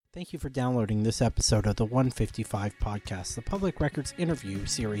Thank you for downloading this episode of the 155 Podcast, the public records interview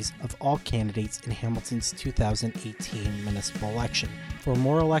series of all candidates in Hamilton's 2018 municipal election. For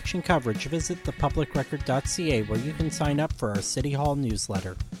more election coverage, visit thepublicrecord.ca where you can sign up for our City Hall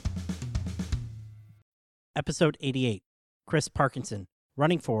newsletter. Episode 88, Chris Parkinson,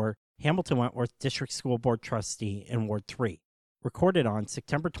 running for Hamilton-Wentworth District School Board Trustee in Ward 3, recorded on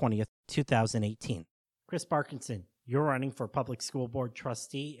September 20th, 2018. Chris Parkinson, you're running for Public School Board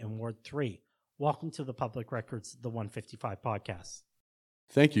Trustee in Ward 3. Welcome to the Public Records, the 155 Podcast.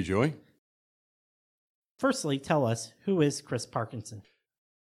 Thank you, Joy. Firstly, tell us, who is Chris Parkinson?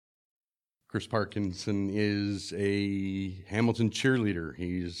 Chris Parkinson is a Hamilton cheerleader.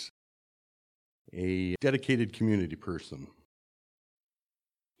 He's a dedicated community person.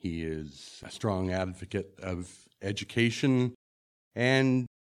 He is a strong advocate of education, and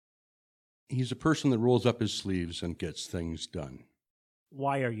he's a person that rolls up his sleeves and gets things done.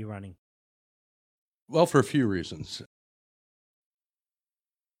 Why are you running? Well, for a few reasons.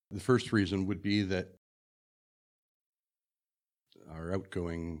 The first reason would be that our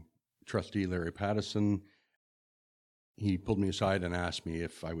outgoing trustee, Larry Pattison, he pulled me aside and asked me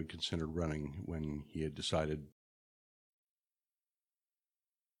if I would consider running when he had decided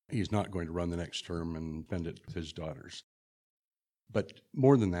he's not going to run the next term and spend it with his daughters. But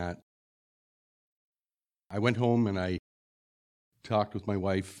more than that, I went home and I talked with my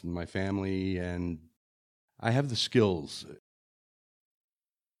wife and my family, and I have the skills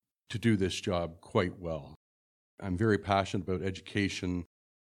to do this job quite well. I'm very passionate about education,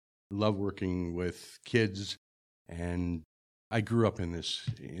 love working with kids, and I grew up in this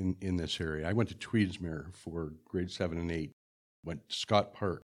area. I went to Tweedsmuir for grade 7 and 8, went to Scott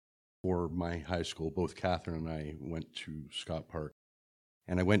Park for my high school. Both Catherine and I went to Scott Park,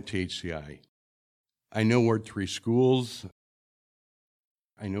 and I went to HCI. I know Ward 3 schools.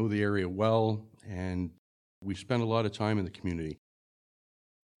 I know the area well, and we spend a lot of time in the community.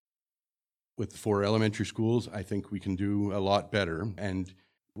 With the 4 elementary schools, I think we can do a lot better. And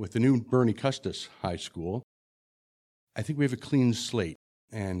with the new Bernie Custis High School, I think we have a clean slate.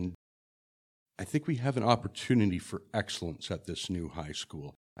 And I think we have an opportunity for excellence at this new high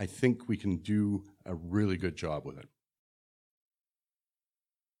school. I think we can do a really good job with it.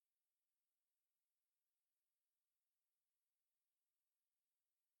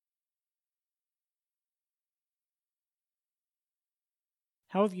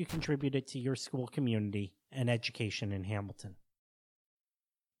 How have you contributed to your school community and education in Hamilton?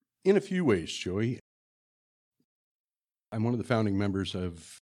 In a few ways, Joey. I'm one of the founding members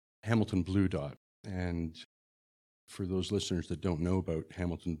of Hamilton Blue Dot. And for those listeners that don't know about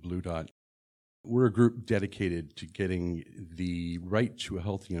Hamilton Blue Dot, we're a group dedicated to getting the right to a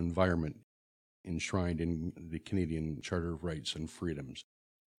healthy environment enshrined in the Canadian Charter of Rights and Freedoms.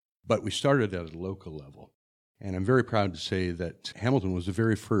 But we started at a local level. And I'm very proud to say that Hamilton was the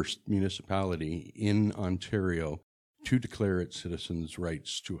very first municipality in Ontario to declare its citizens'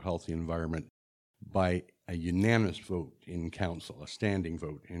 rights to a healthy environment by a unanimous vote in council, a standing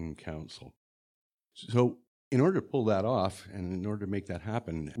vote in council. So in order to pull that off and in order to make that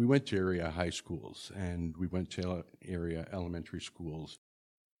happen, we went to area high schools and we went to area elementary schools.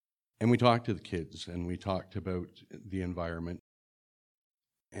 And we talked to the kids and we talked about the environment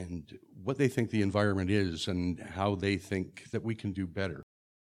and what they think the environment is and how they think that we can do better.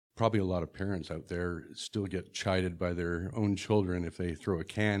 Probably a lot of parents out there still get chided by their own children if they throw a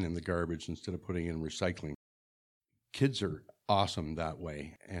can in the garbage instead of putting it in recycling. Kids are awesome that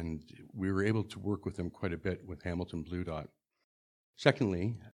way, and we were able to work with them quite a bit with Hamilton Blue Dot.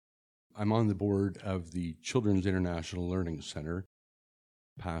 Secondly, I'm on the board of the Children's International Learning Center,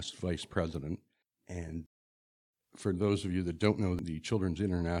 past vice president, and for those of you that don't know the Children's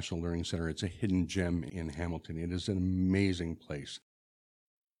International Learning Center, it's a hidden gem in Hamilton. It is an amazing place.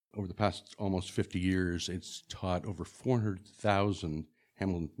 Over the past almost 50 years, it's taught over 400,000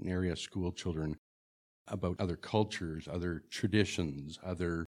 Hamilton area school children about other cultures, other traditions,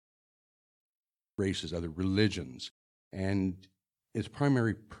 other races, other religions. And its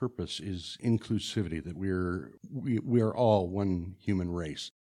primary purpose is inclusivity, that we are all one human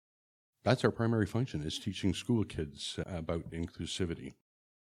race. That's our primary function, is teaching school kids about inclusivity.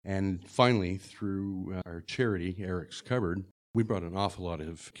 And finally, through our charity, Eric's Cupboard, we brought an awful lot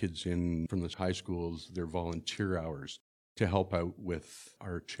of kids in from the high schools, their volunteer hours, to help out with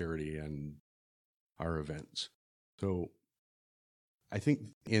our charity and our events. So I think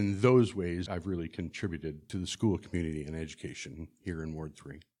in those ways, I've really contributed to the school community and education here in Ward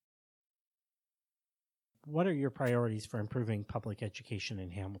 3. What are your priorities for improving public education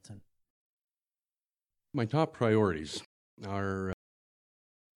in Hamilton? My top priorities are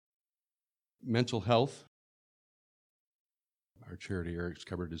Mental health. Our charity, Eric's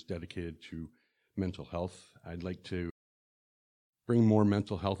Cupboard, is dedicated to mental health. I'd like to bring more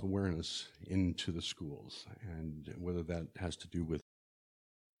mental health awareness into the schools, and whether that has to do with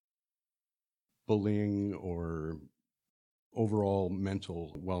bullying or overall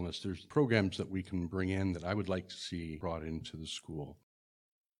mental wellness. There's programs that we can bring in that I would like to see brought into the school.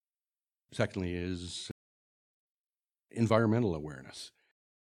 Secondly is environmental awareness.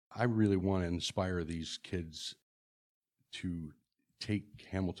 I really want to inspire these kids to take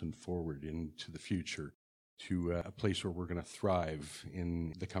Hamilton forward into the future, to a place where we're going to thrive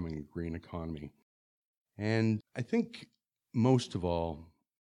in the coming green economy. And I think most of all,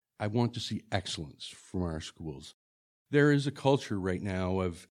 I want to see excellence from our schools. There is a culture right now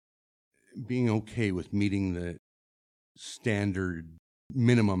of being okay with meeting the standard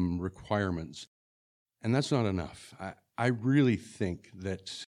minimum requirements, and that's not enough. I really think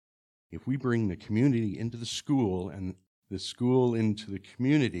that if we bring the community into the school and the school into the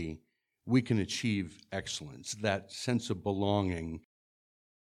community, we can achieve excellence. That sense of belonging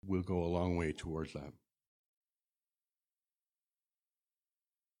will go a long way towards that.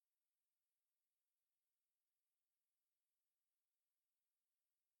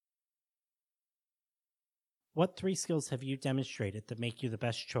 What 3 skills have you demonstrated that make you the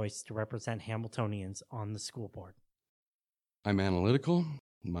best choice to represent Hamiltonians on the school board? I'm analytical.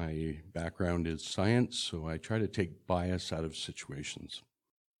 My background is science, so I try to take bias out of situations.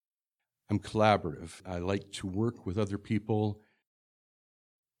 I'm collaborative. I like to work with other people.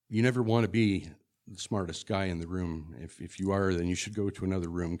 You never want to be the smartest guy in the room. If you are, then you should go to another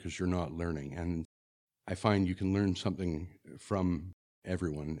room because you're not learning. And I find you can learn something from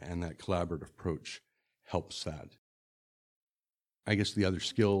everyone, and that collaborative approach helps that. I guess the other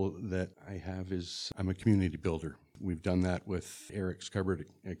skill that I have is I'm a community builder. We've done that with Eric's Cupboard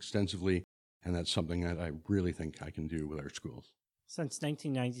extensively, and that's something that I really think I can do with our schools. Since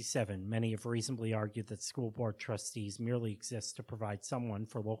 1997, many have reasonably argued that school board trustees merely exist to provide someone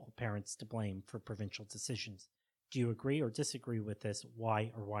for local parents to blame for provincial decisions. Do you agree or disagree with this?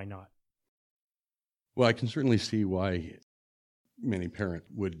 Why or why not? Well, I can certainly see why many parents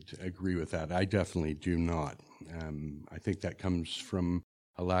would agree with that. I definitely do not. I think that comes from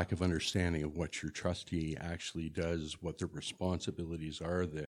a lack of understanding of what your trustee actually does, what their responsibilities are,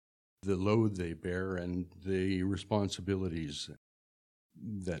 the load they bear, and the responsibilities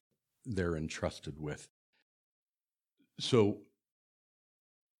that they're entrusted with. So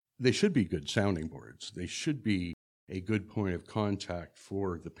they should be good sounding boards. They should be a good point of contact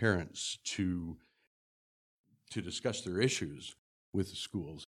for the parents to discuss their issues with the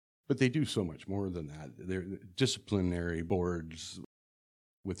schools. But they do so much more than that. They're disciplinary boards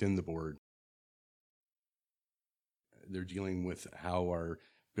within the board. They're dealing with how our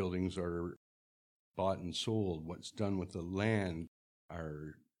buildings are bought and sold, what's done with the land,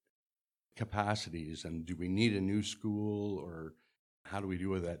 our capacities, and do we need a new school, or how do we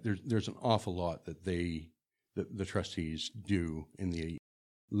deal with that? There's an awful lot that the trustees do in the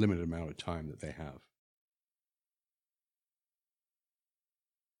limited amount of time that they have.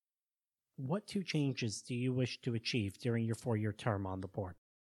 What 2 changes do you wish to achieve during your 4-year term on the board?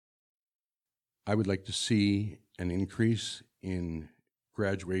 I would like to see an increase in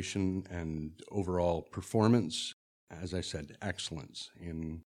graduation and overall performance. As I said, excellence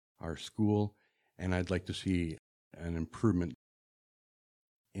in our school. And I'd like to see an improvement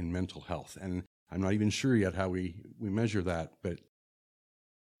in mental health. And I'm not even sure yet how we measure that, but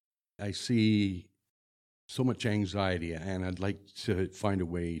I see so much anxiety, and I'd like to find a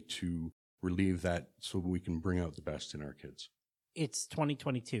way to relieve that so we can bring out the best in our kids. It's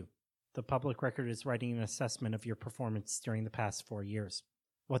 2022. The public record is writing an assessment of your performance during the past 4 years.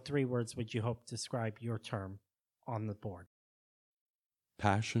 What 3 words would you hope describe your term on the board?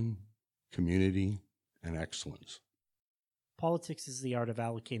 Passion, community, and excellence. Politics is the art of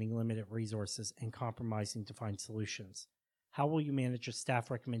allocating limited resources and compromising to find solutions. How will you manage a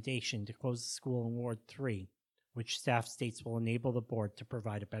staff recommendation to close the school in Ward 3, which staff states will enable the board to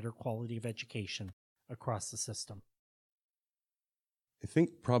provide a better quality of education across the system? I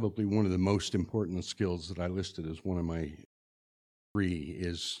think probably one of the most important skills that I listed as one of my 3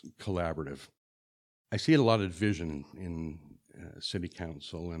 is collaborative. I see a lot of division in city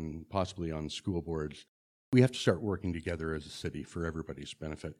council and possibly on school boards. We have to start working together as a city for everybody's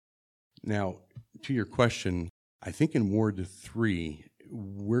benefit. Now, to your question, I think in Ward 3,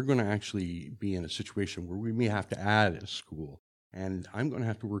 we're going to actually be in a situation where we may have to add a school. And I'm going to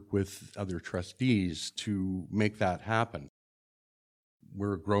have to work with other trustees to make that happen.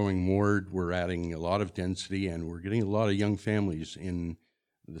 We're a growing ward, we're adding a lot of density, and we're getting a lot of young families in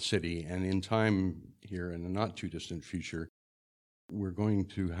the city. And in time here in the not too distant future, we're going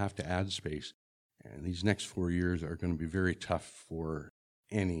to have to add space. And these next 4 years are going to be very tough for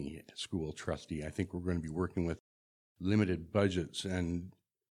any school trustee. I think we're going to be working with limited budgets, and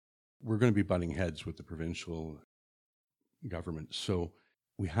we're going to be butting heads with the provincial government. So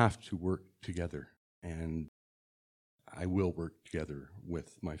we have to work together, and I will work together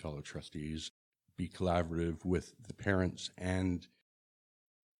with my fellow trustees, be collaborative with the parents and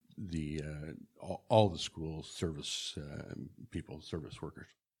the all the school service people, service workers.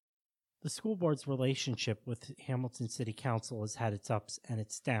 The school board's relationship with Hamilton City Council has had its ups and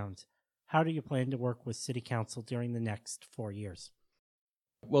its downs. How do you plan to work with City Council during the next 4 years?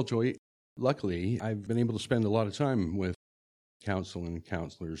 Well, Joy, luckily, I've been able to spend a lot of time with council and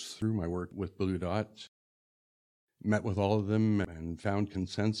councillors through my work with Blue Dot, met with all of them and found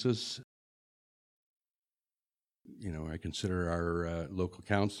consensus. You know, I consider our local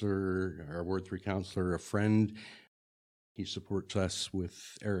councillor, our Ward 3 councillor, a friend. He supports us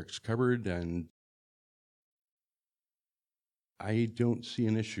with Eric's cupboard, and I don't see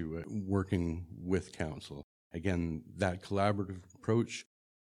an issue working with council. Again, that collaborative approach,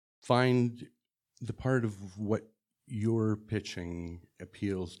 find the part of what you're pitching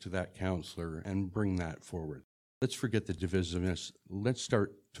appeals to that councillor and bring that forward. Let's forget the divisiveness. Let's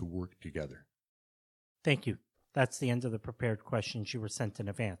start to work together. Thank you. That's the end of the prepared questions you were sent in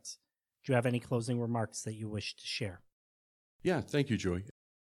advance. Do you have any closing remarks that you wish to share? Yeah, thank you, Joy.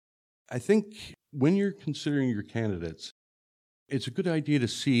 I think when you're considering your candidates, it's a good idea to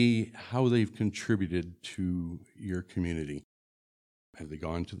see how they've contributed to your community. Have they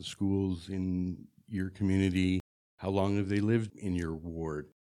gone to the schools in your community? How long have they lived in your ward?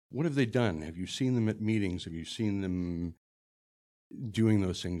 What have they done? Have you seen them at meetings? Have you seen them doing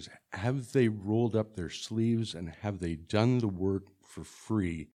those things? Have they rolled up their sleeves, and have they done the work for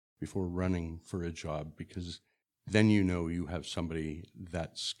free before running for a job? Because then you know you have somebody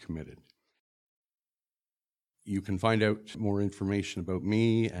that's committed. You can find out more information about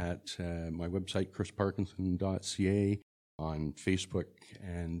me at my website, chrisparkinson.ca, on Facebook,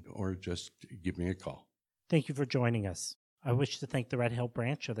 or just give me a call. Thank you for joining us. I wish to thank the Red Hill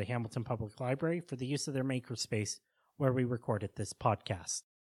branch of the Hamilton Public Library for the use of their makerspace where we recorded this podcast.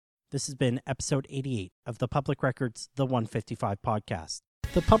 This has been episode 88 of the Public Record's The 155 podcast.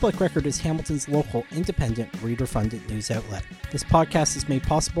 The Public Record is Hamilton's local, independent, reader-funded news outlet. This podcast is made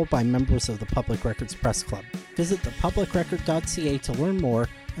possible by members of the Public Records Press Club. Visit thepublicrecord.ca to learn more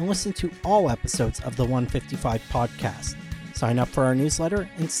and listen to all episodes of the 155 podcast. Sign up for our newsletter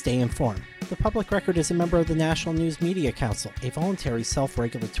and stay informed. The Public Record is a member of the National News Media Council, a voluntary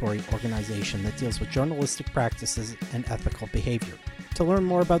self-regulatory organization that deals with journalistic practices and ethical behavior. To learn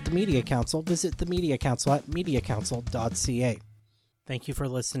more about the Media Council, visit the Media Council at mediacouncil.ca. Thank you for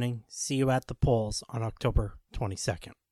listening. See you at the polls on October 22nd.